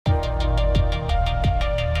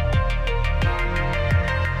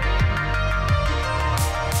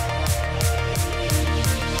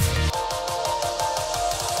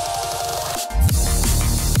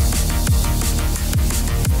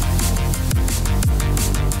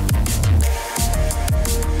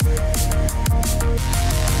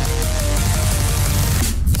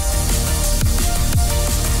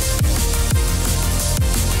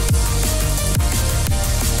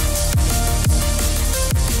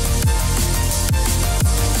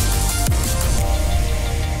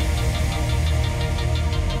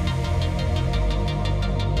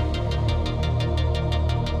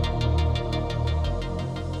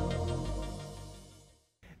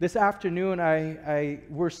this afternoon,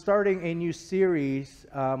 we're starting a new series,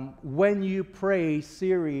 When You Pray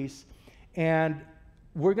series, and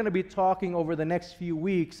we're going to be talking over the next few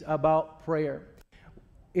weeks about prayer.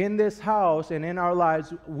 In this house and in our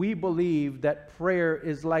lives, we believe that prayer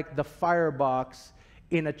is like the firebox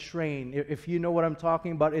in a train. If you know what I'm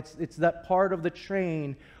talking about, it's that part of the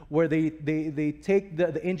train where they take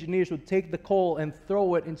the engineers would take the coal and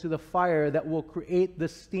throw it into the fire that will create the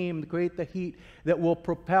steam, create the heat that will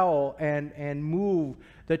propel and move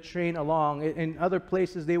the train along. In other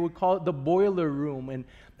places, they would call it the boiler room.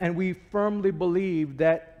 And we firmly believe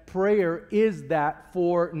that prayer is that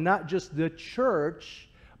for not just the church,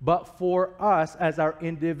 but for us as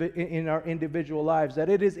in our individual lives, that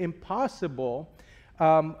it is impossible.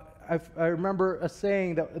 I remember a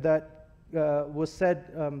saying that was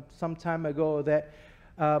said some time ago that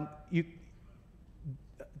I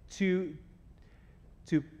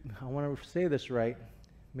want to say this right.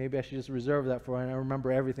 Maybe I should just reserve that for when I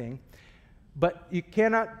remember everything. But you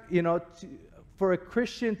cannot, for a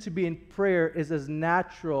Christian to be in prayer is as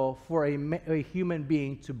natural for a human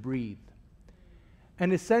being to breathe.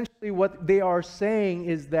 And essentially what they are saying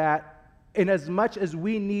is that in as much as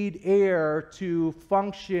we need air to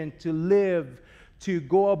function, to live, to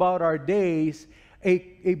go about our days,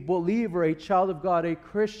 a believer, a child of God, a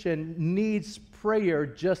Christian needs prayer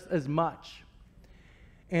just as much.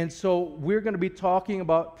 And so we're going to be talking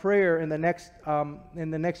about prayer in the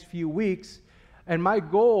next few weeks. And my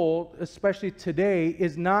goal, especially today,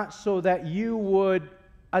 is not so that you would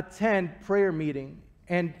attend prayer meeting.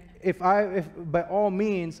 And if by all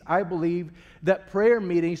means, I believe that prayer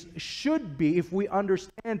meetings should be, if we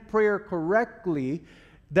understand prayer correctly,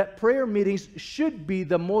 that prayer meetings should be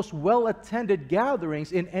the most well-attended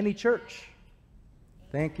gatherings in any church.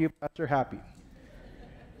 Thank you, Pastor Happy.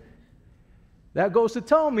 That goes to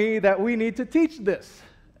tell me that we need to teach this,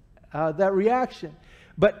 that reaction.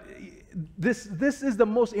 But this is the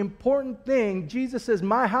most important thing. Jesus says,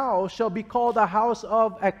 my house shall be called a house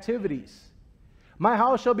of activities. My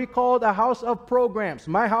house shall be called a house of programs.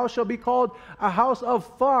 My house shall be called a house of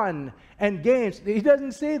fun and games. He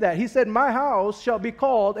doesn't say that. He said, my house shall be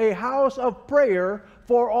called a house of prayer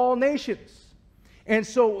for all nations. And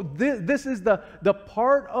so this is the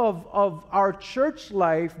part of our church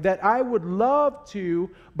life that I would love to,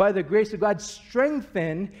 by the grace of God,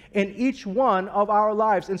 strengthen in each one of our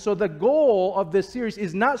lives. And so the goal of this series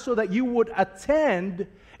is not so that you would attend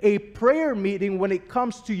a prayer meeting when it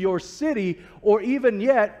comes to your city, or even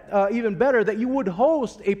better, that you would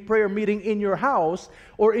host a prayer meeting in your house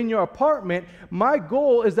or in your apartment. My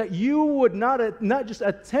goal is that you would not just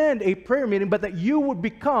attend a prayer meeting, but that you would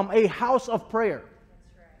become a house of prayer.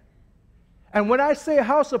 And when I say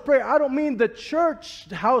house of prayer, I don't mean the church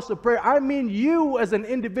house of prayer. I mean you as an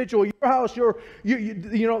individual, your house,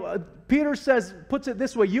 Peter puts it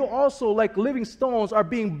this way, you also, like living stones, are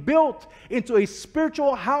being built into a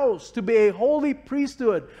spiritual house to be a holy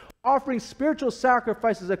priesthood, offering spiritual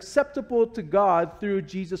sacrifices acceptable to God through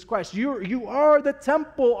Jesus Christ. You are the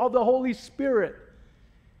temple of the Holy Spirit.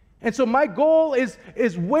 And so my goal is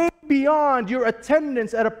way beyond your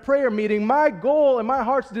attendance at a prayer meeting. My goal and my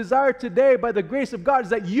heart's desire today, by the grace of God, is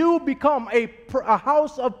that you become a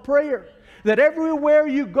house of prayer. That everywhere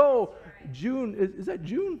you go, June, is that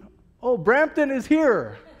June? Oh, Brampton is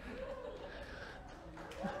here.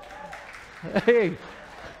 Hey,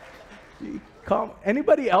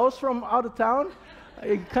 anybody else from out of town?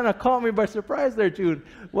 You kind of caught me by surprise there, June.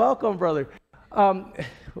 Welcome, brother.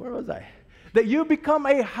 Where was I? That you become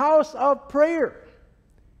a house of prayer.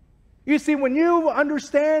 You see, when you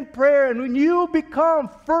understand prayer and when you become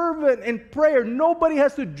fervent in prayer, nobody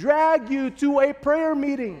has to drag you to a prayer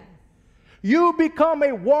meeting. You become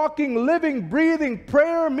a walking, living, breathing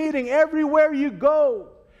prayer meeting everywhere you go.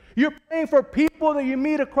 You're praying for people that you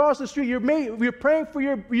meet across the street. You're praying for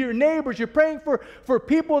your neighbors. You're praying for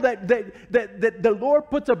people that the Lord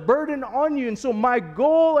puts a burden on you. And so my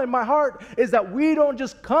goal and my heart is that we don't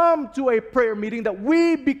just come to a prayer meeting, that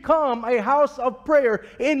we become a house of prayer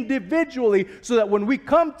individually, so that when we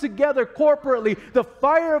come together corporately, the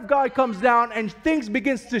fire of God comes down and things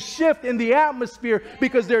begins to shift in the atmosphere,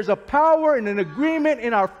 because there's a power and an agreement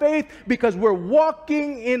in our faith, because we're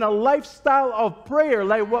walking in a lifestyle of prayer,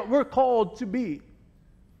 like what we're called to be.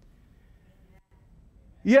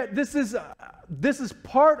 Yet this is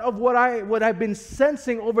part of what I've been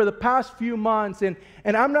sensing over the past few months, and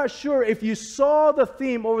I'm not sure if you saw the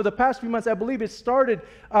theme over the past few months. I believe it started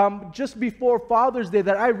just before Father's Day,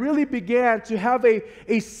 that I really began to have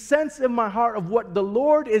a sense in my heart of what the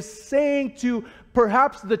Lord is saying to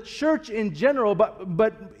perhaps the church in general,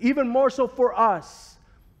 but even more so for us.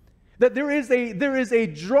 That there is a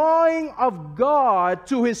drawing of God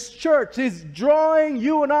to His church. He's drawing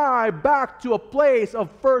you and I back to a place of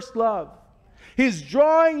first love. He's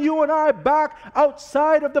drawing you and I back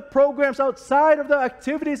outside of the programs, outside of the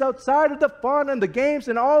activities, outside of the fun and the games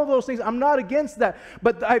and all of those things. I'm not against that.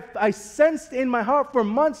 But I sensed in my heart for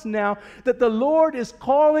months now that the Lord is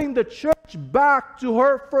calling the church back to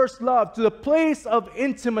her first love, to the place of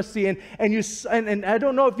intimacy. And I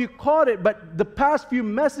don't know if you caught it, but the past few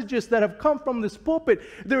messages that have come from this pulpit,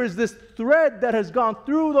 there is this thread that has gone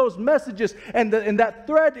through those messages. And that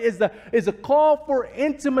thread is a call for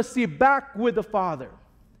intimacy back with the Father.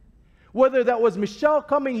 Whether that was Michelle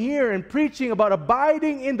coming here and preaching about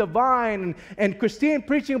abiding in the vine, and Christine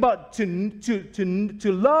preaching about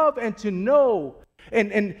to love and to know,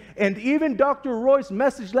 and even Dr. Roy's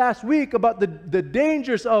message last week about the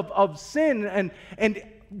dangers of sin, and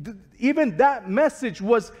even that message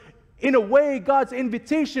was in a way God's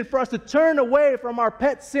invitation for us to turn away from our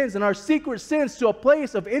pet sins and our secret sins to a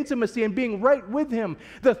place of intimacy and being right with Him.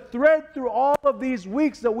 The thread through all of these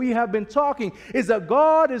weeks that we have been talking is that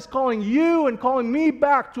God is calling you and calling me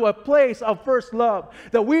back to a place of first love.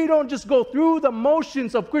 That we don't just go through the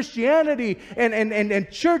motions of Christianity and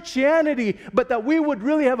churchianity, but that we would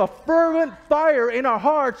really have a fervent fire in our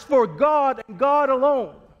hearts for God and God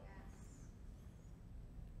alone.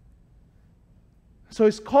 So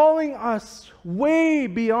He's calling us way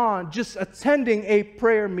beyond just attending a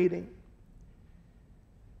prayer meeting.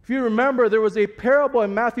 If you remember, there was a parable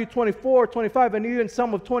in Matthew 24, 25, and even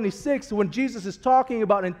some of 26 when Jesus is talking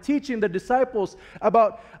about and teaching the disciples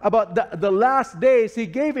about the last days. He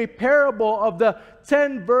gave a parable of the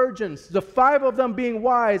 10 virgins, the 5 of them being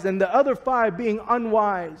wise and the other 5 being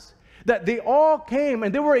unwise. That they all came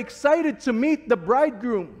and they were excited to meet the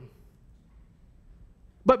bridegroom.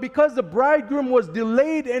 But because the bridegroom was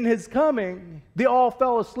delayed in his coming, they all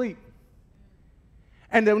fell asleep.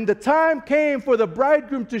 And then when the time came for the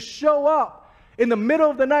bridegroom to show up in the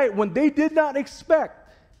middle of the night when they did not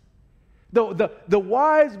expect, the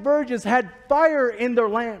wise virgins had fire in their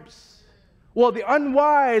lamps, while the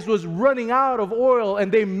unwise was running out of oil,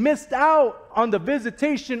 and they missed out on the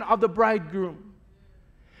visitation of the bridegroom.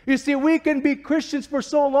 You see, we can be Christians for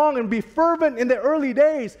so long and be fervent in the early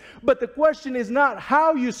days, but the question is not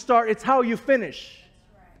how you start, it's how you finish.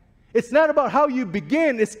 It's not about how you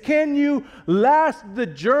begin, it's can you last the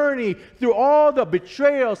journey through all the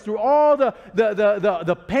betrayals, through all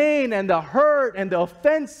the pain and the hurt and the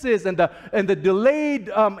offenses and the delayed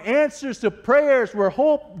answers to prayers where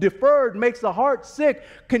hope deferred makes the heart sick.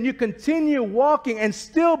 Can you continue walking and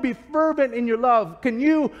still be fervent in your love? Can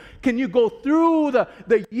you go through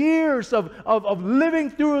the years of living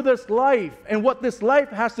through this life and what this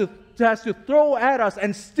life has to throw at us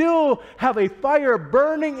and still have a fire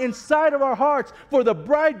burning inside of our hearts for the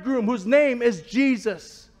bridegroom whose name is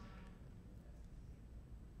Jesus?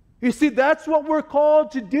 You see, that's what we're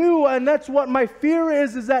called to do, and that's what my fear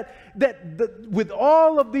is that with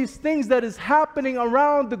all of these things that is happening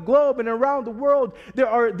around the globe and around the world,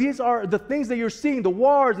 these are the things that you're seeing, the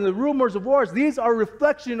wars and the rumors of wars. These are a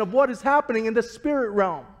reflection of what is happening in the spirit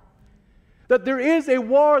realm. That there is a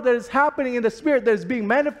war that is happening in the spirit that is being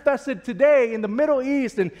manifested today in the Middle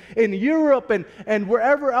East and in Europe and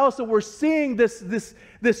wherever else that we're seeing this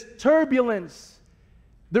turbulence.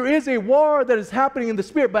 There is a war that is happening in the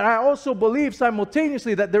spirit, but I also believe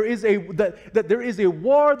simultaneously that there is a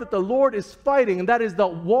war that the Lord is fighting, and that is the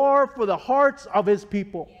war for the hearts of His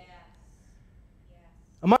people.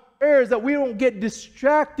 My prayer is that we don't get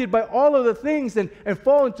distracted by all of the things and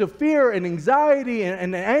fall into fear and anxiety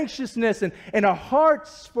and anxiousness, and our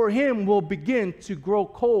hearts for Him will begin to grow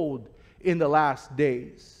cold in the last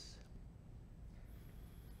days.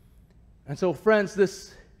 And so, friends,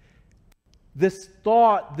 this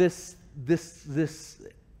thought, this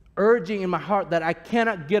urging in my heart that I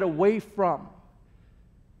cannot get away from.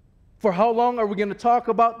 For how long are we going to talk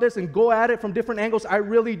about this and go at it from different angles? I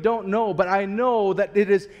really don't know, but I know that it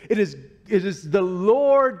is the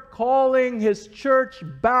Lord calling His church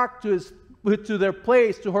back to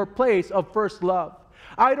her place of first love.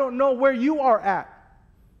 I don't know where you are at.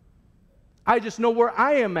 I just know where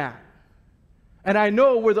I am at. And I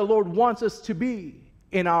know where the Lord wants us to be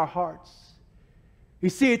in our hearts. You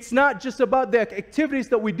see, it's not just about the activities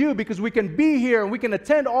that we do, because we can be here and we can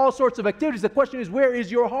attend all sorts of activities. The question is, where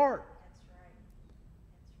is your heart?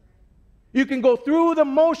 You can go through the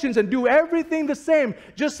motions and do everything the same,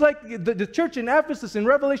 just like the church in Ephesus in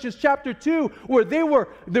Revelation chapter 2, where they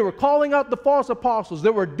were calling out the false apostles. They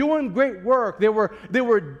were doing great work. They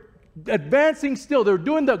were advancing still. They were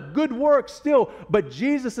doing the good work still. But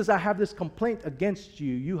Jesus says, I have this complaint against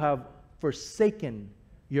you. You have forsaken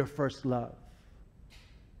your first love.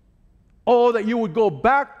 Oh, that you would go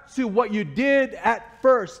back to what you did at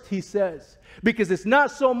first, he says. Because it's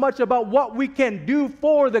not so much about what we can do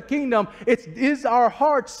for the kingdom. Is our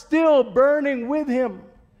heart still burning with him?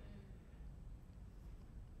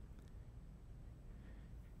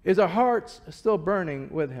 Is our hearts still burning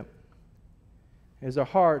with him? Is our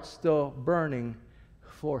heart still burning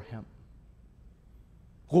for him?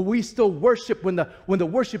 Will we still worship when the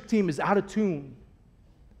worship team is out of tune?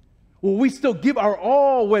 Will we still give our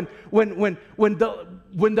all when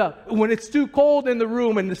it's too cold in the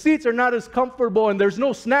room and the seats are not as comfortable and there's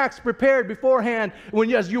no snacks prepared beforehand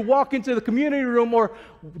as you walk into the community room? Or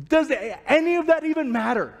does any of that even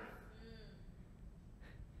matter?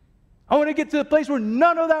 I want to get to the place where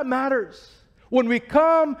none of that matters. When we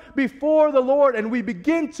come before the Lord and we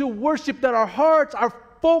begin to worship, that our hearts are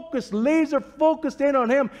focused, laser focused in on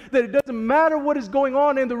him, that it doesn't matter what is going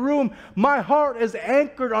on in the room, my heart is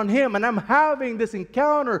anchored on him, and I'm having this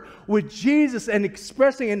encounter with Jesus and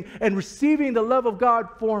expressing and receiving the love of God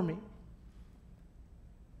for me.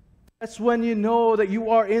 That's when you know that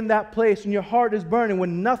you are in that place and your heart is burning,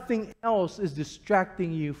 when nothing else is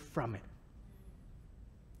distracting you from it.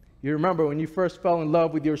 You remember when you first fell in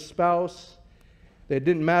love with your spouse, that it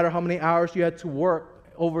didn't matter how many hours you had to work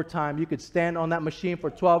overtime. You could stand on that machine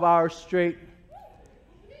for 12 hours straight.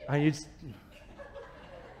 And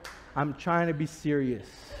I'm trying to be serious.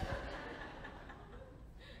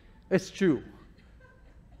 It's true.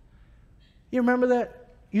 You remember that?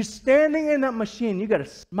 You're standing in that machine. You got a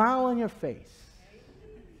smile on your face.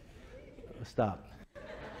 Stop.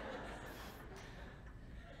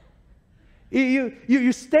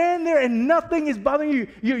 You stand there and nothing is bothering you.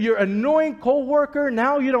 Your annoying coworker,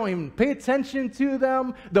 now you don't even pay attention to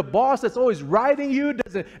them. The boss that's always riding you,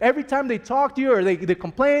 every time they talk to you or they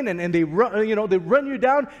complain and they run you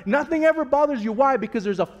down, nothing ever bothers you. Why? Because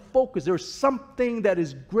there's a focus. There's something that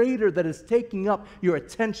is greater that is taking up your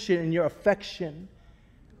attention and your affection.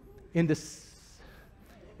 You're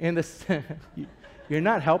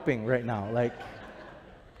not helping right now. Like,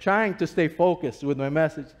 trying to stay focused with my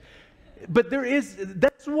message. But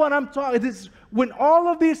that's what I'm talking. When all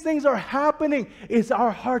of these things are happening, is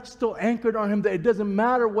our heart still anchored on him, that it doesn't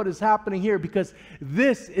matter what is happening here, because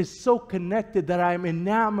this is so connected that I'm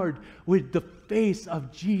enamored with the face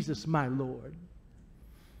of Jesus, my Lord.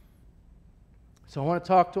 So I want to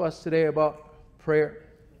talk to us today about prayer.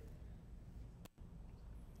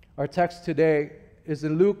 Our text today is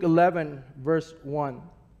in Luke 11, verse 1.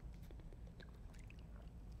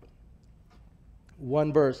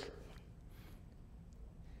 One verse.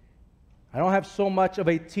 I don't have so much of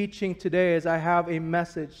a teaching today as I have a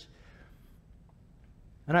message.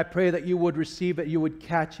 And I pray that you would receive it, you would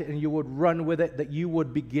catch it, and you would run with it, that you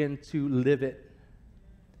would begin to live it.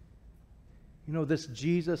 You know, this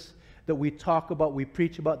Jesus that we talk about, we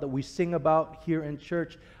preach about, that we sing about here in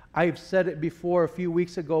church, I've said it before a few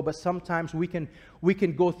weeks ago, but sometimes we can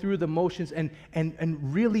go through the motions and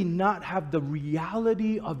really not have the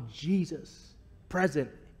reality of Jesus present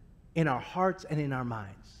in our hearts and in our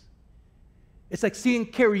minds. It's like singing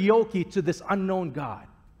karaoke to this unknown God.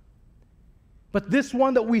 But this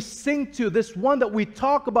one that we sing to, this one that we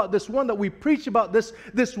talk about, this one that we preach about, this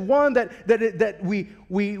one that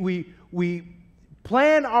we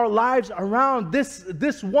plan our lives around,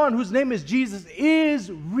 this one whose name is Jesus is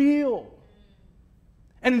real.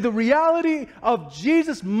 And the reality of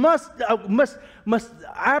Jesus must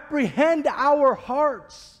apprehend our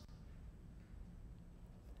hearts.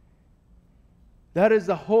 That is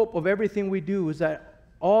the hope of everything we do, is that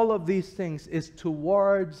all of these things is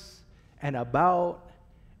towards and about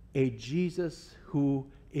a Jesus who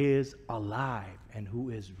is alive and who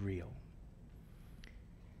is real.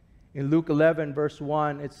 In Luke 11, verse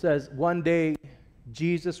 1, it says, one day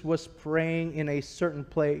Jesus was praying in a certain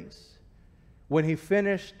place. When he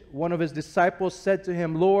finished, one of his disciples said to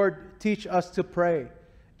him, Lord, teach us to pray,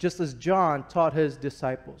 just as John taught his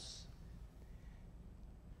disciples.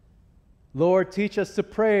 Lord, teach us to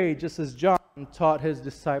pray, just as John taught his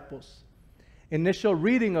disciples. Initial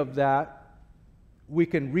reading of that, we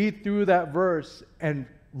can read through that verse and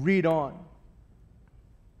read on.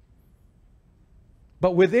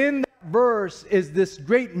 But within that verse is this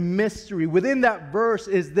great mystery. Within that verse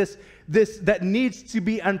is this that needs to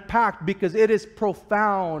be unpacked, because it is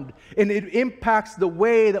profound and it impacts the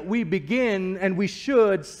way that we begin and we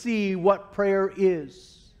should see what prayer is.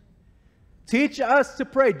 Teach us to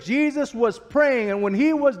pray. Jesus was praying, and when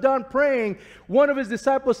he was done praying, one of his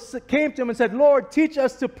disciples came to him and said, Lord, teach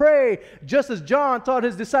us to pray, just as John taught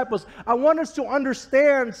his disciples. I want us to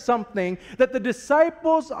understand something, that the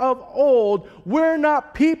disciples of old were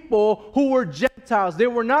not people who were Gentiles. They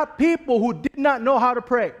were not people who did not know how to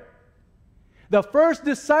pray. The first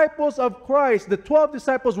disciples of Christ, the 12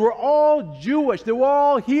 disciples, were all Jewish. They were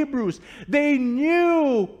all Hebrews. They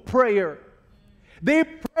knew prayer. They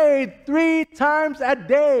prayed 3 times a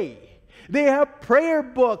day. They have prayer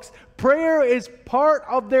books. Prayer is part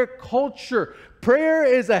of their culture. Prayer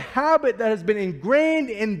is a habit that has been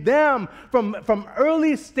ingrained in them from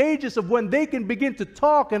early stages of when they can begin to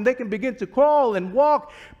talk and they can begin to crawl and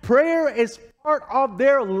walk. Prayer is part of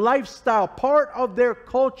their lifestyle, part of their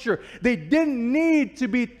culture. They didn't need to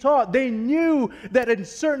be taught. They knew that in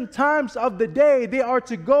certain times of the day, they are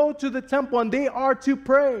to go to the temple and they are to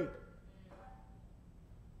pray.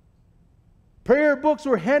 Prayer books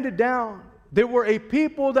were handed down. There were a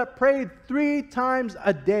people that prayed 3 times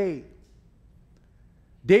a day.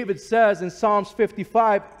 David says in Psalms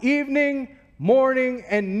 55, evening, morning,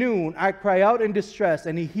 and noon, I cry out in distress,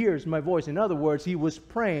 and he hears my voice. In other words, he was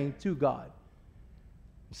praying to God.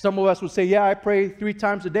 Some of us would say, yeah, I pray 3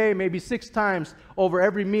 times a day, maybe 6 times over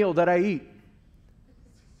every meal that I eat.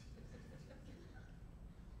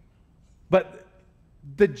 But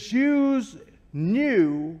the Jews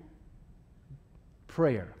knew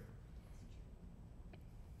prayer.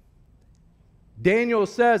 Daniel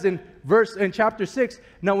says in chapter 6,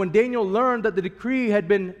 now when Daniel learned that the decree had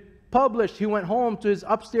been published, he went home to his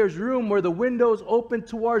upstairs room where the windows opened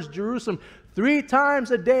towards Jerusalem. 3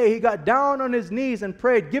 times a day he got down on his knees and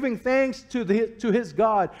prayed, giving thanks to his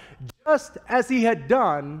God, just as he had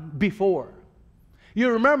done before.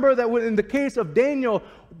 You remember that in the case of Daniel,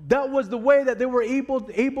 that was the way that they were able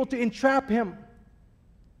to entrap him.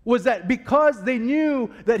 Was that because they knew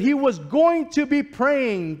that he was going to be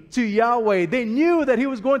praying to Yahweh. They knew that he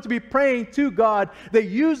was going to be praying to God. They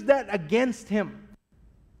used that against him.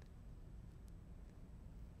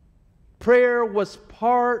 Prayer was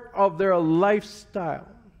part of their lifestyle.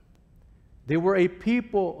 They were a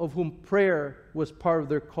people of whom prayer was part of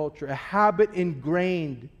their culture, a habit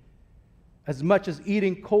ingrained as much as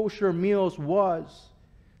eating kosher meals was,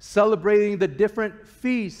 celebrating the different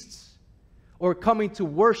feasts, or coming to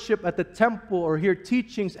worship at the temple or hear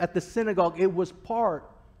teachings at the synagogue. It was part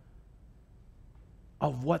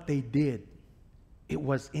of what they did. It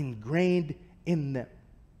was ingrained in them,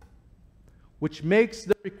 which makes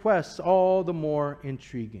the requests all the more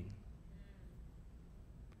intriguing.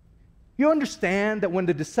 You understand that when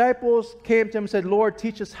the disciples came to him and said, Lord,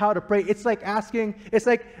 teach us how to pray, it's like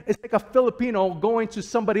a Filipino going to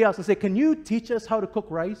somebody else and say, can you teach us how to cook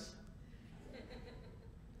rice?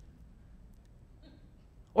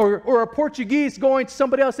 Or a Portuguese going to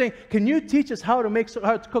somebody else saying, can you teach us how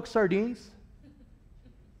to cook sardines?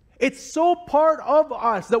 It's so part of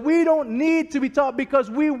us that we don't need to be taught because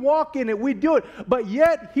we walk in it, we do it. But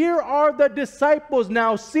yet here are the disciples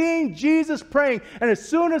now seeing Jesus praying, and as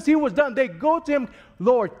soon as he was done, they go to him,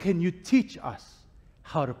 Lord, can you teach us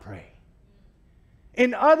how to pray?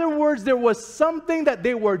 In other words, there was something that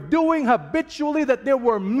they were doing habitually that they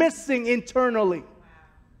were missing internally.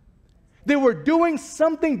 They were doing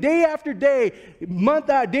something day after day,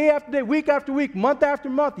 day after day, week after week, month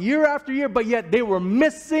after month, year after year, but yet they were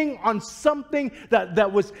missing on something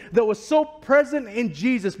that was so present in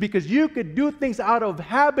Jesus, because you could do things out of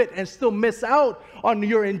habit and still miss out on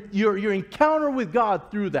your encounter with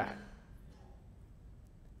God through that.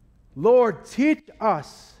 Lord, teach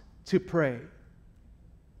us to pray.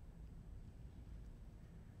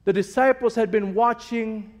 The disciples had been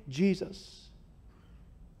watching Jesus.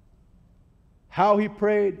 How he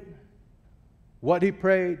prayed, what he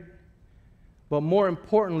prayed, but more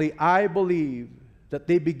importantly, I believe that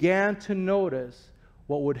they began to notice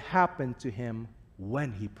what would happen to him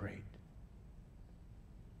when he prayed.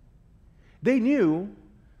 They knew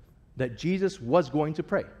that Jesus was going to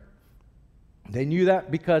pray. They knew that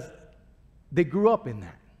because they grew up in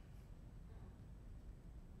that.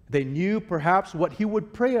 They knew perhaps what he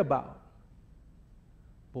would pray about.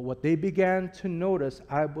 But what they began to notice,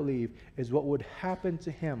 I believe, is what would happen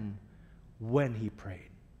to him when he prayed.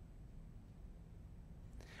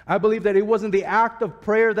 I believe that it wasn't the act of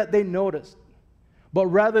prayer that they noticed, but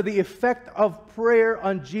rather the effect of prayer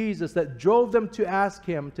on Jesus that drove them to ask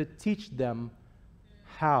him to teach them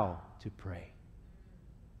how to pray.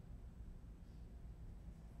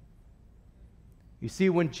 You see,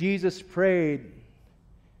 when Jesus prayed,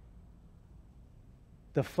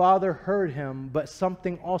 the Father heard him, but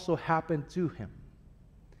something also happened to him.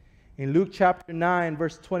 In Luke chapter 9,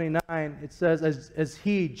 verse 29, it says, as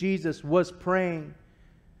he, Jesus, was praying,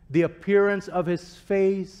 the appearance of his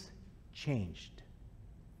face changed,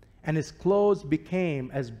 and his clothes became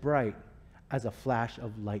as bright as a flash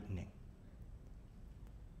of lightning.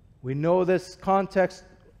 We know this context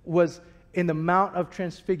was in the Mount of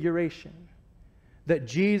Transfiguration, that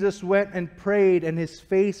Jesus went and prayed, and his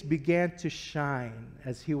face began to shine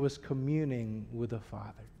as he was communing with the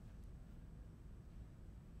Father.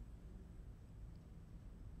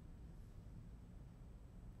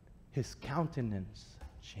 His countenance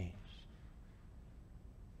changed.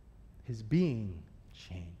 His being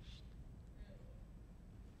changed.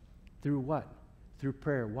 Through what? Through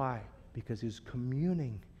prayer. Why? Because he was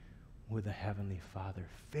communing with the Heavenly Father,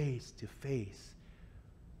 face to face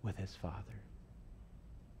with his Father.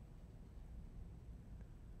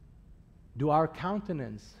 Do our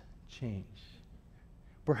countenance change?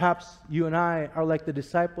 Perhaps you and I are like the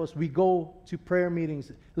disciples. We go to prayer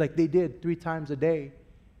meetings like they did 3 times a day.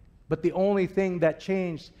 But the only thing that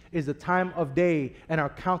changed is the time of day, and our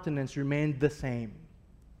countenance remained the same.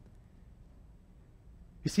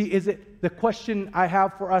 You see, the question I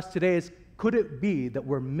have for us today is, could it be that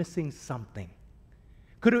we're missing something?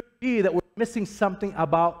 Could it be that we're missing something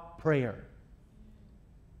about prayer?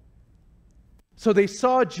 So they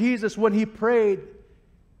saw Jesus when he prayed.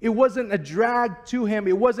 It wasn't a drag to him.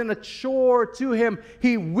 It wasn't a chore to him.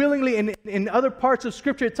 He willingly, in other parts of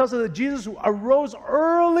Scripture, it tells us that Jesus arose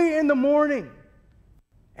early in the morning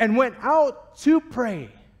and went out to pray.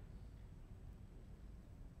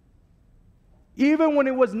 Even when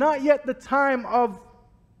it was not yet the time of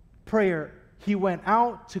prayer, he went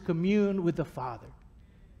out to commune with the Father.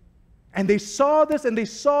 And they saw this, and they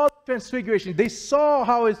saw the transfiguration. They saw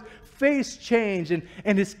how his face changed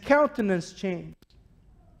and his countenance changed.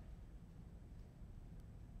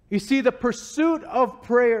 You see, the pursuit of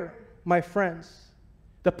prayer, my friends,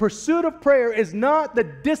 the pursuit of prayer is not the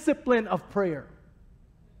discipline of prayer.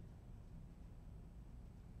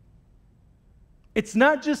 It's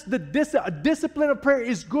not just a discipline of prayer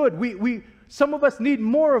is good. Some of us need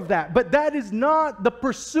more of that, but that is not the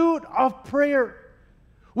pursuit of prayer.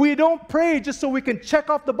 We don't pray just so we can check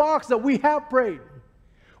off the box that we have prayed.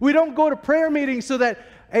 We don't go to prayer meetings so that,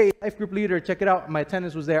 hey, life group leader, check it out. My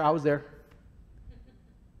attendance was there. I was there.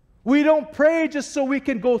 We don't pray just so we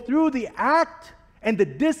can go through the act and the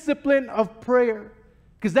discipline of prayer,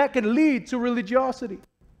 because that can lead to religiosity.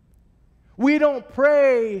 We don't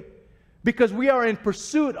pray because we are in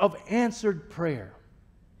pursuit of answered prayer.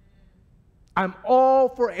 I'm all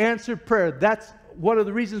for answered prayer. That's one of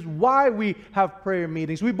the reasons why we have prayer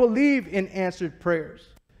meetings. We believe in answered prayers.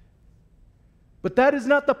 But that is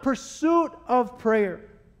not the pursuit of prayer.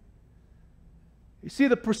 You see,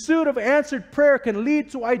 the pursuit of answered prayer can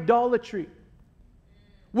lead to idolatry,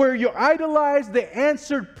 where you idolize the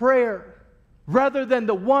answered prayer rather than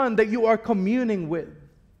the one that you are communing with.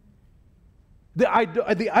 The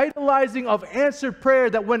idolizing of answered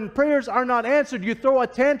prayer, that when prayers are not answered, you throw a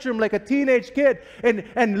tantrum like a teenage kid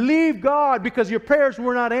and leave God because your prayers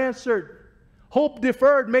were not answered. Hope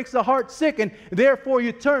deferred makes the heart sick, and therefore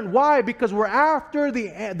you turn. Why? Because we're after the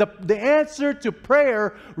answer to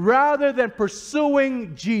prayer rather than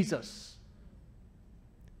pursuing Jesus.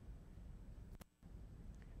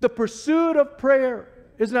 The pursuit of prayer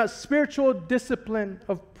is not spiritual discipline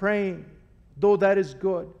of praying, though that is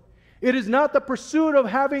good. It is not the pursuit of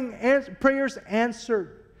having prayers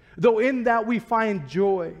answered, though in that we find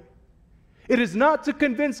joy. It is not to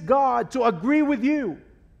convince God to agree with you.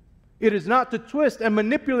 It is not to twist and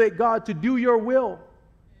manipulate God to do your will.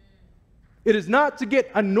 It is not to get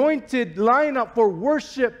anointed lineup for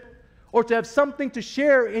worship or to have something to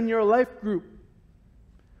share in your life group.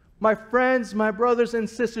 My friends, my brothers and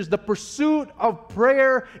sisters, the pursuit of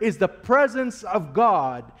prayer is the presence of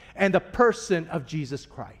God and the person of Jesus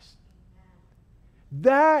Christ.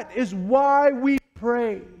 That is why we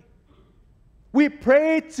pray. We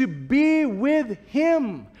pray to be with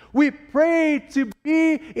Him. We pray to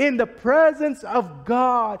be in the presence of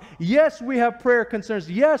God. Yes, we have prayer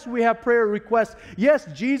concerns. Yes, we have prayer requests. Yes,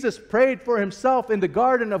 Jesus prayed for Himself in the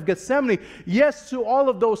Garden of Gethsemane. Yes, to all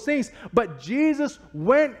of those things. But Jesus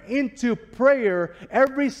went into prayer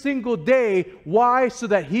every single day. Why? So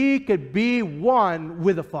that He could be one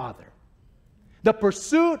with the Father. The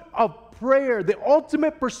pursuit of prayer, the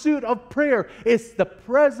ultimate pursuit of prayer, is the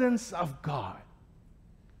presence of God.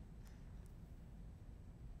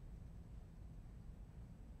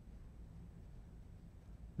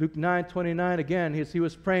 Luke 9:29, again, as he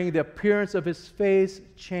was praying, the appearance of his face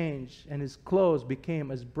changed, and his clothes became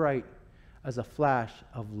as bright as a flash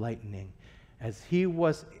of lightning. As he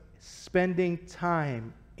was spending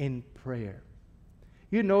time in prayer.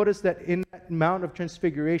 You notice that in that Mount of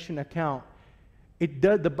Transfiguration account,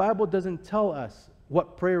 the Bible doesn't tell us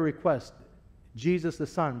what prayer request Jesus the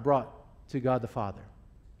Son brought to God the Father.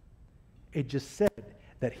 It just said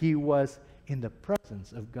that he was in the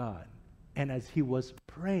presence of God. And as he was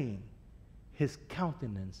praying, his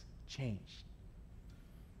countenance changed.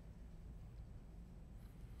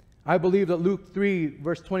 I believe that Luke 3,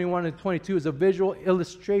 verse 21 and 22 is a visual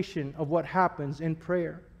illustration of what happens in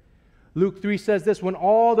prayer. Luke 3 says this, when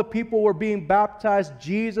all the people were being baptized,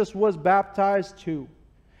 Jesus was baptized too.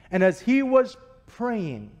 And as he was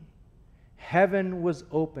praying, heaven was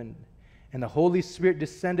opened, and the Holy Spirit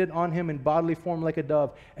descended on him in bodily form like a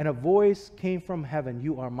dove. And a voice came from heaven,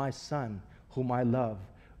 you are my Son, whom I love.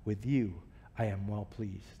 With you I am well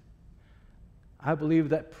pleased. I believe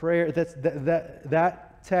that prayer,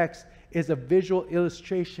 that text is a visual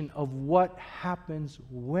illustration of what happens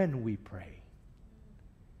when we pray.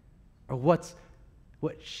 Or what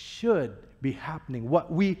should be happening,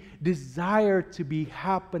 what we desire to be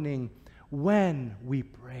happening when we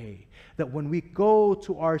pray. That when we go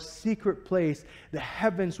to our secret place, the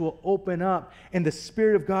heavens will open up and the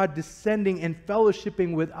Spirit of God descending and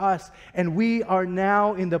fellowshipping with us. And we are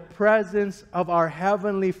now in the presence of our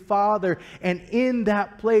Heavenly Father. And in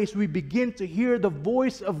that place, we begin to hear the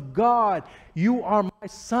voice of God. You are my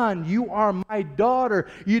son. You are my daughter.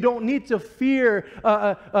 You don't need to fear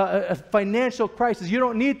a financial crisis. You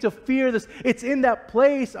don't need to fear this. It's in that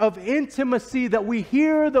place of intimacy that we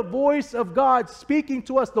hear the voice of God speaking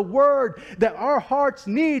to us, the word that our hearts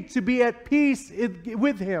need to be at peace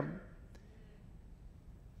with Him.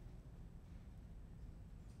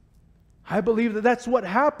 I believe that that's what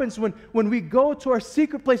happens when we go to our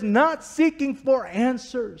secret place, not seeking for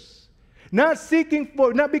answers. Not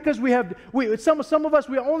because some of us,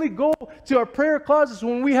 we only go to our prayer closets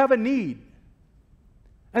when we have a need.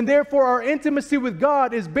 And therefore our intimacy with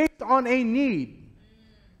God is based on a need.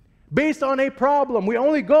 Based on a problem. We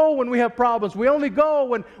only go when we have problems. We only go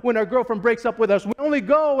when our girlfriend breaks up with us. We only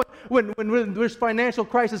go when there's financial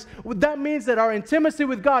crisis. That means that our intimacy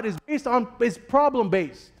with God is problem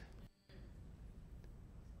based.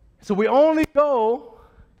 So we only go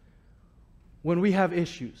when we have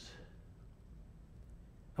issues.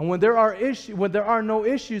 And when there are no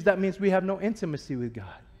issues, that means we have no intimacy with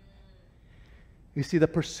God. You see, the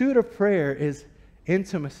pursuit of prayer is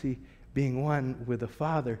intimacy, being one with the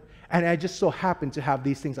Father. And I just so happen to have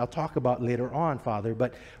these things I'll talk about later on, Father.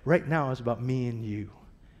 But right now it's about me and you.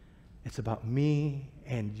 It's about me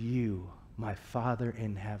and you, my Father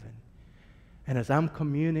in heaven. And as I'm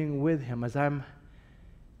communing with Him, as I'm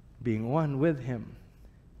being one with Him,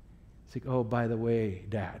 it's like, oh, by the way,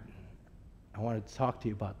 Dad, I wanted to talk to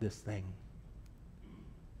you about this thing.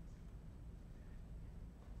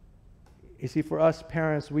 You see, for us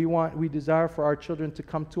parents, we desire for our children to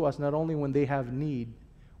come to us not only when they have need.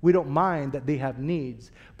 We don't mind that they have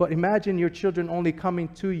needs. But imagine your children only coming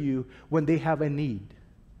to you when they have a need.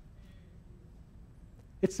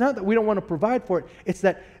 It's not that we don't want to provide for it. It's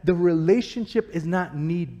that the relationship is not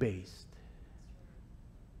need-based.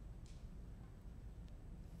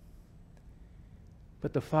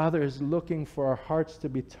 But the Father is looking for our hearts to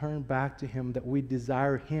be turned back to Him, that we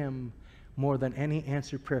desire Him more than any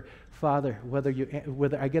answered prayer. Father,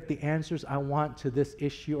 whether I get the answers I want to this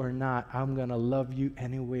issue or not, I'm going to love you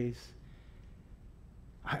anyways.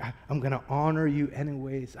 I'm going to honor you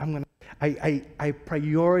anyways. I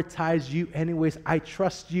prioritize you anyways. I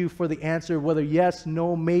trust you for the answer, whether yes,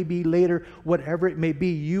 no, maybe, later, whatever it may be.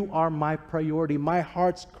 You are my priority. My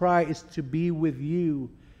heart's cry is to be with you.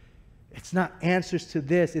 It's not answers to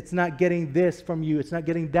this. It's not getting this from you. It's not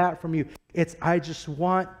getting that from you. It's I just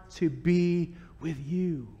want to be with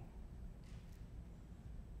you.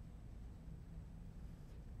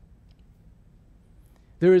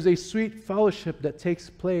 There is a sweet fellowship that takes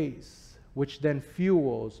place, which then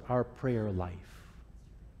fuels our prayer life.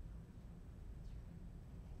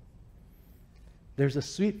 There's a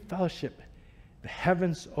sweet fellowship. The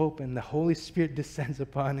heavens open. The Holy Spirit descends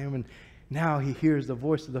upon him, and now he hears the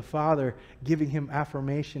voice of the Father giving him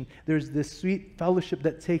affirmation. There's this sweet fellowship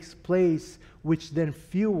that takes place, which then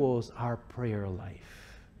fuels our prayer life.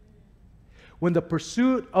 When the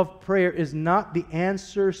pursuit of prayer is not the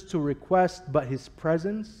answers to requests, but His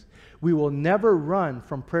presence, we will never run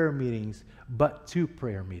from prayer meetings, but to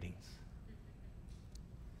prayer meetings.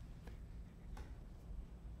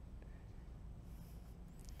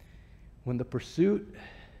 When the pursuit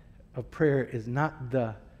of prayer is not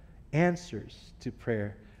the answers to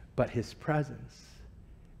prayer, but His presence.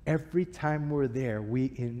 Every time we're there,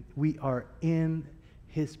 we are in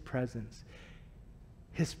His presence.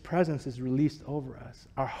 His presence is released over us.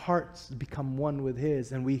 Our hearts become one with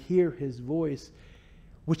His, and we hear His voice,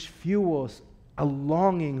 which fuels a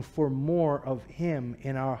longing for more of Him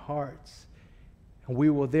in our hearts. And we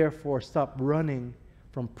will therefore stop running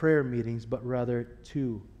from prayer meetings, but rather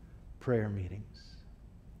to prayer meetings.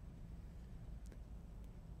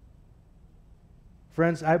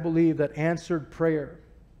 Friends, I believe that answered prayer,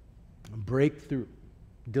 breakthrough,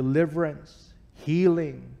 deliverance,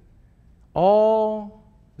 healing, all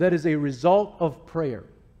that is a result of prayer.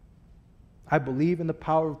 I believe in the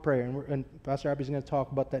power of prayer, and Pastor Abby is going to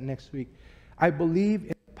talk about that next week. I believe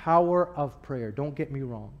in the power of prayer. Don't get me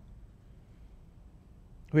wrong.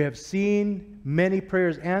 We have seen many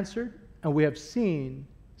prayers answered, and we have seen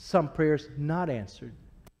some prayers not answered.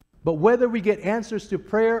 But whether we get answers to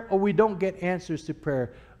prayer or we don't get answers to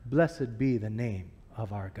prayer, blessed be the name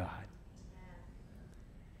of our God.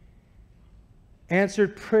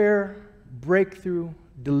 Answered prayer, breakthrough,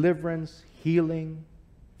 deliverance, healing,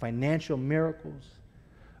 financial miracles,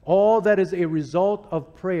 all that is a result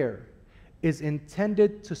of prayer is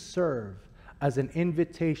intended to serve as an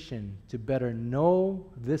invitation to better know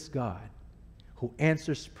this God who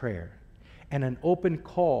answers prayer, and an open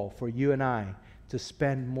call for you and I to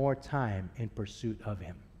spend more time in pursuit of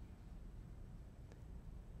Him.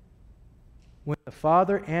 When the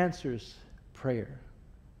Father answers prayer,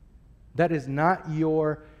 that is not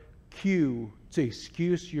your cue to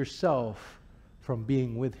excuse yourself from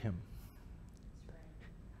being with Him.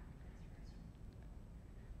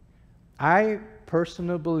 I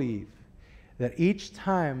personally believe that each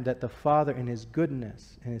time that the Father in His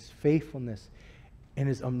goodness and His faithfulness and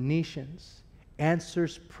His omniscience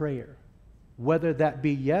answers prayer, whether that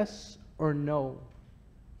be yes or no,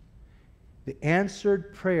 the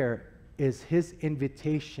answered prayer is His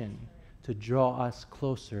invitation to draw us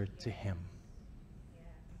closer to Him.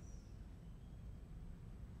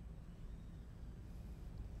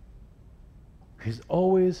 He's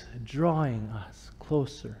always drawing us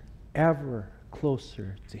closer, ever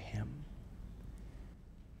closer to Him.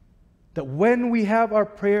 That when we have our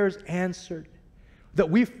prayers answered, that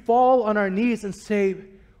we fall on our knees and say,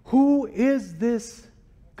 who is this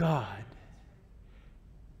God?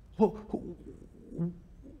 Who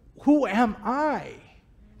am I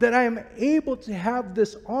that I am able to have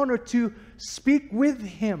this honor to speak with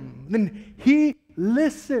Him? And He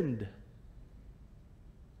listened.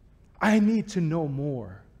 I need to know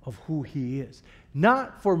more of who He is.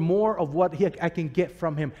 Not for more of what I can get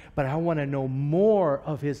from Him, but I want to know more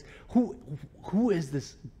of His. Who is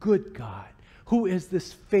this good God? Who is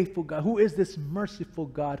this faithful God? Who is this merciful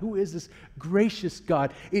God? Who is this gracious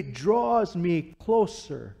God? It draws me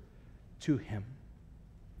closer to Him.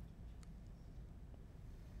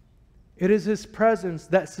 It is His presence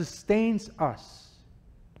that sustains us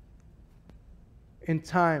in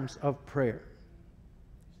times of prayer.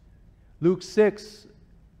 Luke 6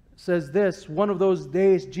 says this: one of those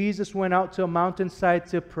days Jesus went out to a mountainside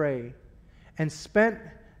to pray and spent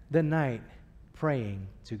the night praying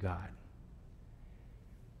to God.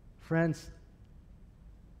 Friends,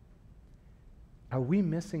 are we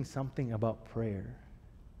missing something about prayer?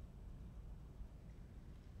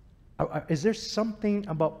 Is there something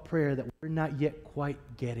about prayer that we're not yet quite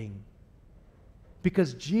getting?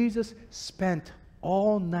 Because Jesus spent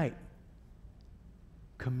all night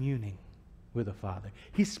communing with the Father.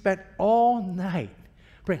 He spent all night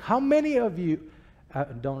praying. How many of you,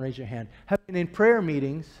 don't raise your hand, have been in prayer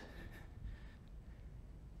meetings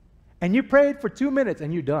and you prayed for 2 minutes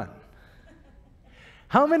and you're done?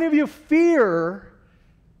 How many of you fear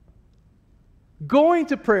going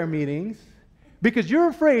to prayer meetings because you're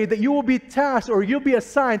afraid that you will be tasked or you'll be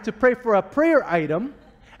assigned to pray for a prayer item,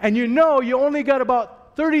 and you know you only got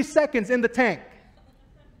about 30 seconds in the tank?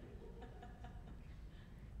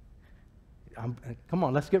 Come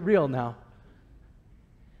on, let's get real now.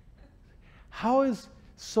 How is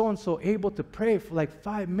so-and-so able to pray for like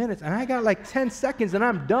 5 minutes and I got like 10 seconds and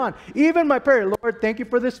I'm done? Even my prayer, Lord, thank you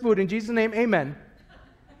for this food. In Jesus' name, amen.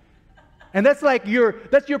 And that's like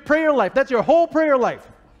that's your prayer life. That's your whole prayer life.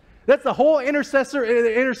 That's the whole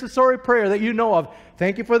intercessory prayer that you know of.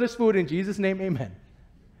 Thank you for this food. In Jesus' name, amen.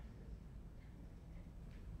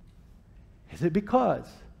 Is it because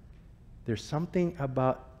there's something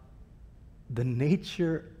about the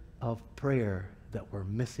nature of prayer that we're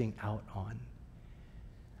missing out on?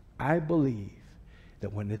 I believe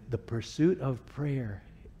that when the pursuit of prayer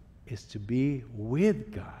is to be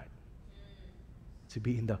with God, to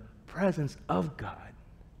be in the presence of God,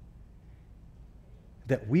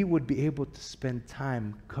 that we would be able to spend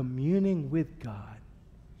time communing with God,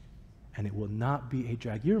 and it will not be a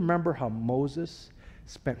drag. You remember how Moses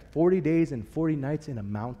spent 40 days and 40 nights in a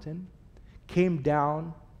mountain, came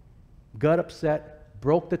down, got upset,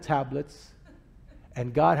 broke the tablets,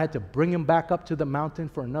 and God had to bring him back up to the mountain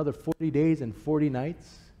for another 40 days and 40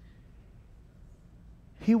 nights.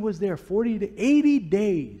 He was there 80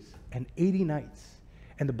 days and 80 nights.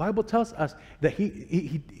 And the Bible tells us that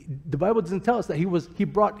the Bible doesn't tell us that he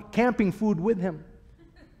brought camping food with him.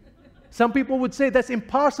 Some people would say that's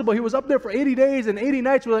impossible. He was up there for 80 days and 80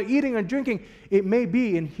 nights without eating and drinking. It may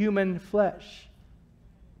be in human flesh.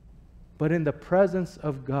 But in the presence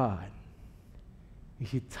of God,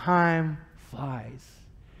 time flies.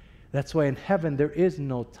 That's why in heaven there is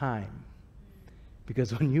no time.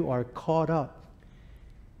 Because when you are caught up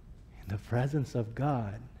in the presence of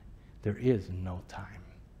God, there is no time.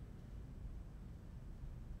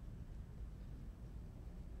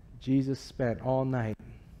 Jesus spent all night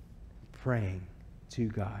praying to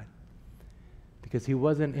God because he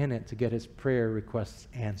wasn't in it to get his prayer requests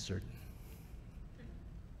answered.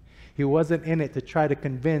 He wasn't in it to try to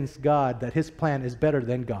convince God that his plan is better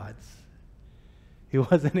than God's. He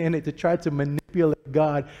wasn't in it to try to manipulate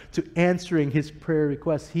God to answering his prayer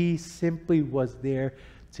requests. He simply was there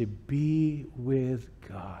to be with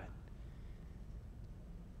God.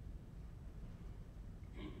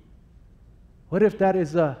 What if that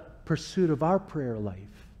is a pursuit of our prayer life?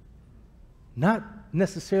 Not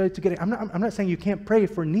necessarily to get it. I'm not saying you can't pray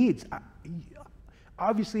for needs.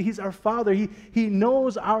 Obviously, he's our Father. He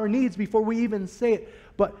knows our needs before we even say it.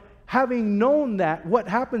 But having known that, what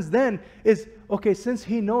happens then is, okay, since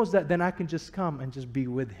he knows that, then I can just come and just be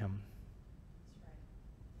with him.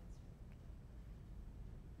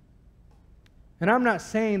 And I'm not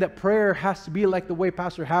saying that prayer has to be like the way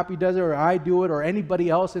Pastor Happy does it, or I do it, or anybody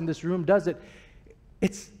else in this room does it.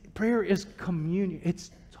 Prayer is communion.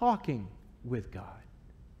 It's talking with God.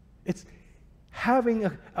 It's having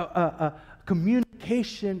a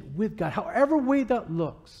communication with God, however way that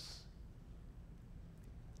looks.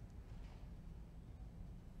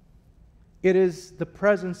 It is the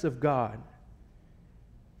presence of God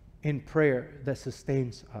in prayer that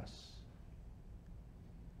sustains us.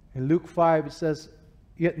 In Luke 5, it says,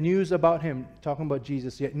 yet news about him, talking about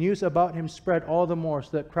Jesus, yet news about him spread all the more, so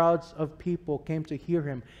that crowds of people came to hear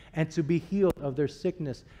him and to be healed of their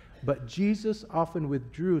sickness. But Jesus often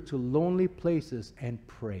withdrew to lonely places and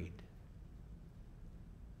prayed.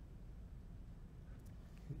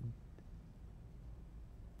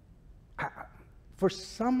 For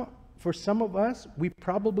some of us, we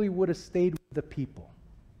probably would have stayed with the people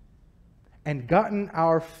and gotten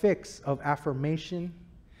our fix of affirmation,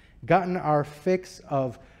 gotten our fix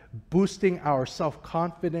of boosting our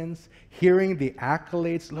self-confidence, hearing the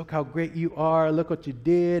accolades, look how great you are, look what you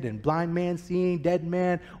did, and blind man seeing, dead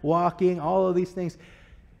man walking, all of these things.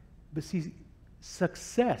 But see,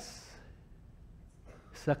 success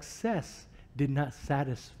did not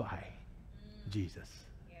satisfy Jesus.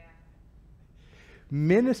 Yeah.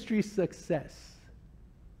 Ministry success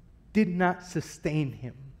did not sustain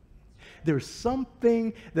him. There's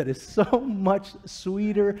something that is so much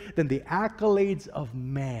sweeter than the accolades of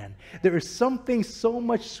man. There is something so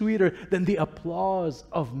much sweeter than the applause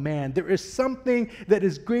of man. There is something that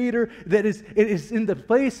is greater, it is in the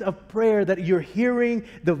place of prayer that you're hearing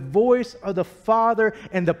the voice of the Father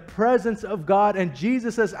and the presence of God. And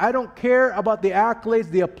Jesus says, I don't care about the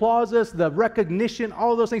accolades, the applauses, the recognition,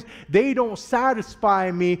 all those things. They don't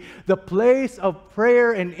satisfy me. The place of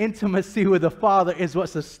prayer and intimacy with the Father is what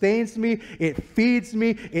sustains me. It feeds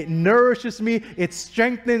me, it nourishes me, it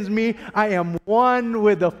strengthens me. I am one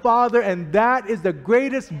with the Father, and that is the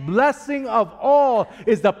greatest blessing of all,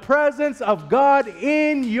 is the presence of God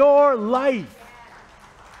in your life.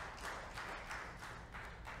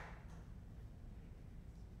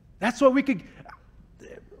 That's what we could.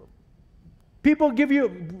 People give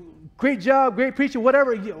you great job, great preacher,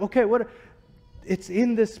 whatever. Okay, it's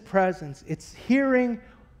in this presence. It's hearing.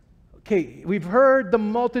 Okay, we've heard the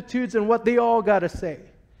multitudes and what they all got to say.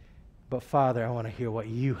 But Father, I want to hear what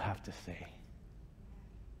you have to say.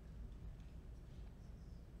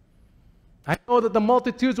 I know that the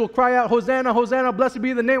multitudes will cry out, Hosanna, Hosanna, blessed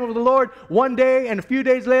be the name of the Lord. One day and a few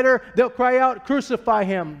days later, they'll cry out, crucify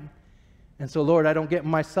him. And so, Lord, I don't get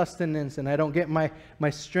my sustenance and I don't get my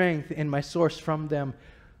strength and my source from them.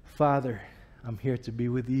 Father, I'm here to be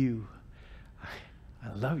with you.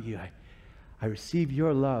 I love you. I receive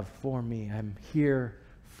your love for me. I'm here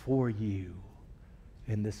for you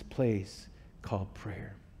in this place called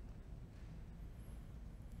prayer.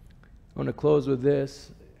 I want to close with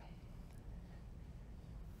this.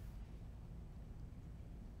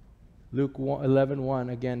 Luke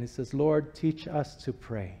 11:1 again, it says, Lord, teach us to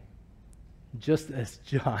pray just as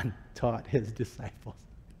John taught his disciples.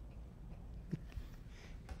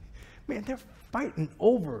 Man, they're fighting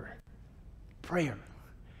over prayer.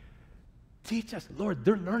 Teach us, Lord,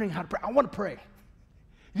 they're learning how to pray. I want to pray.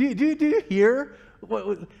 Do you hear?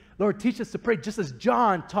 Lord, teach us to pray just as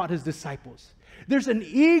John taught his disciples. There's an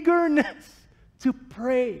eagerness to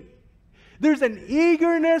pray. There's an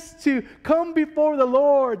eagerness to come before the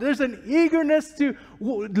Lord. There's an eagerness to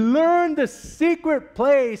learn the secret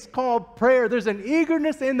place called prayer. There's an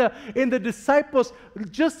eagerness in the disciples.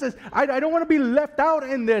 Just as I don't want to be left out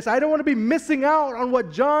in this. I don't want to be missing out on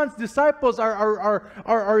what John's disciples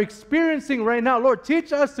are experiencing right now. Lord,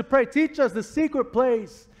 teach us to pray. Teach us the secret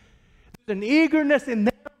place. There's an eagerness in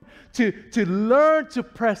them to learn to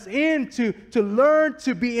press in, to learn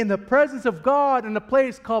to be in the presence of God in a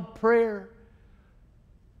place called prayer.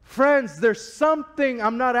 Friends, there's something,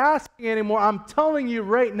 I'm not asking anymore, I'm telling you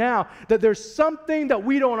right now that there's something that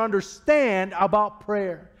we don't understand about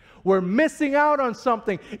prayer. We're missing out on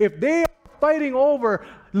something. If they are fighting over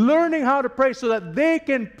learning how to pray so that they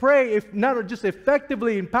can pray, if not just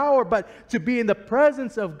effectively in power, but to be in the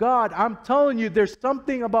presence of God, I'm telling you there's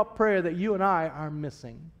something about prayer that you and I are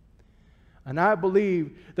missing. And I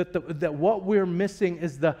believe that what we're missing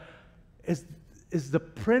is the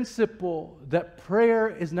principle that prayer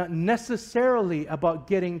is not necessarily about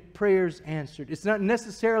getting prayers answered. It's not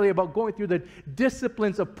necessarily about going through the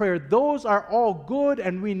disciplines of prayer. Those are all good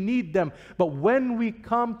and we need them. But when we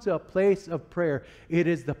come to a place of prayer, it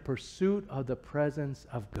is the pursuit of the presence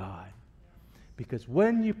of God. Because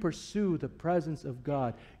when you pursue the presence of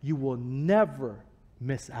God, you will never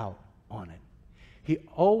miss out on it. He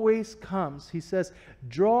always comes. He says,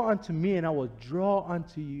 draw unto me and I will draw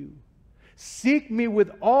unto you. Seek me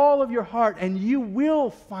with all of your heart and you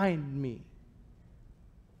will find me.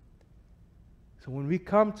 So when we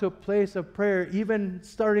come to a place of prayer, even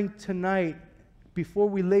starting tonight, before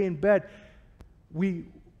we lay in bed, we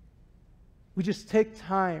just take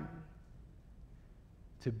time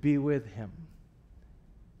to be with Him.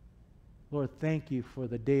 Lord, thank you for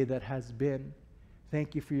the day that has been.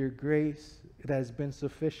 Thank you for your grace that has been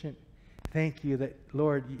sufficient. Thank you that,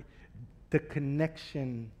 Lord, the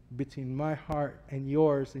connection between my heart and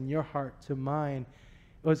yours and your heart to mine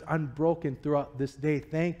was unbroken throughout this day.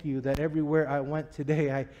 Thank you that everywhere I went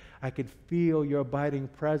today, I could feel your abiding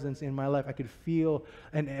presence in my life. I could feel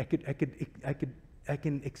and I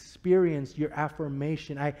can experience your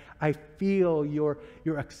affirmation. I feel your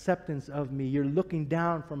acceptance of me. You're looking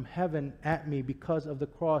down from heaven at me because of the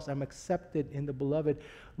cross. I'm accepted in the beloved.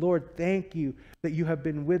 Lord, thank you that you have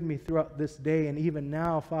been with me throughout this day and even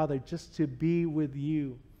now, Father, just to be with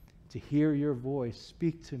you, to hear your voice.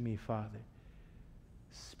 Speak to me, Father.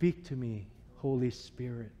 Speak to me, Holy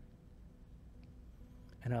Spirit,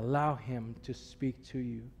 and allow Him to speak to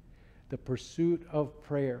you. The pursuit of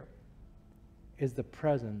prayer is the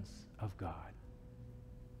presence of God.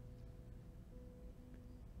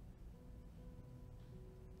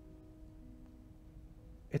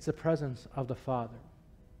 It's the presence of the Father.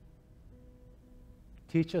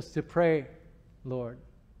 Teach us to pray, Lord,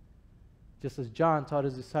 just as John taught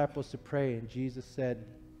his disciples to pray, and Jesus said,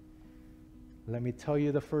 let me tell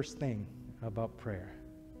you the first thing about prayer.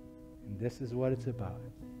 And this is what it's about.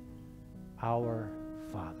 Our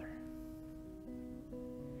Father.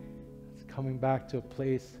 It's coming back to a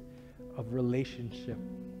place of relationship.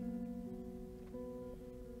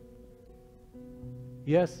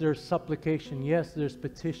 Yes, there's supplication. Yes, there's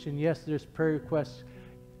petition. Yes, there's prayer requests.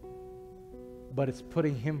 But it's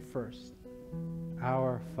putting Him first.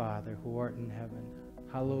 Our Father who art in heaven,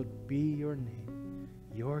 hallowed be your name.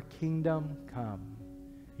 Your kingdom come.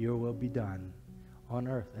 Your will be done on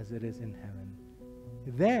earth as it is in heaven.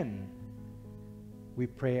 Then we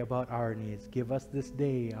pray about our needs. Give us this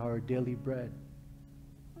day our daily bread.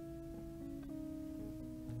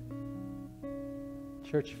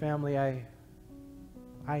 Church family,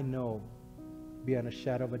 I know beyond a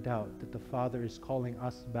shadow of a doubt that the Father is calling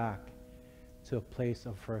us back to a place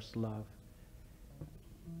of first love.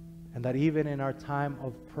 And that even in our time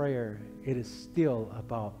of prayer, it is still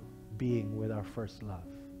about being with our first love.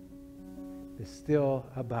 It's still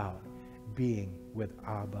about being with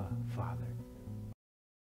Abba, Father.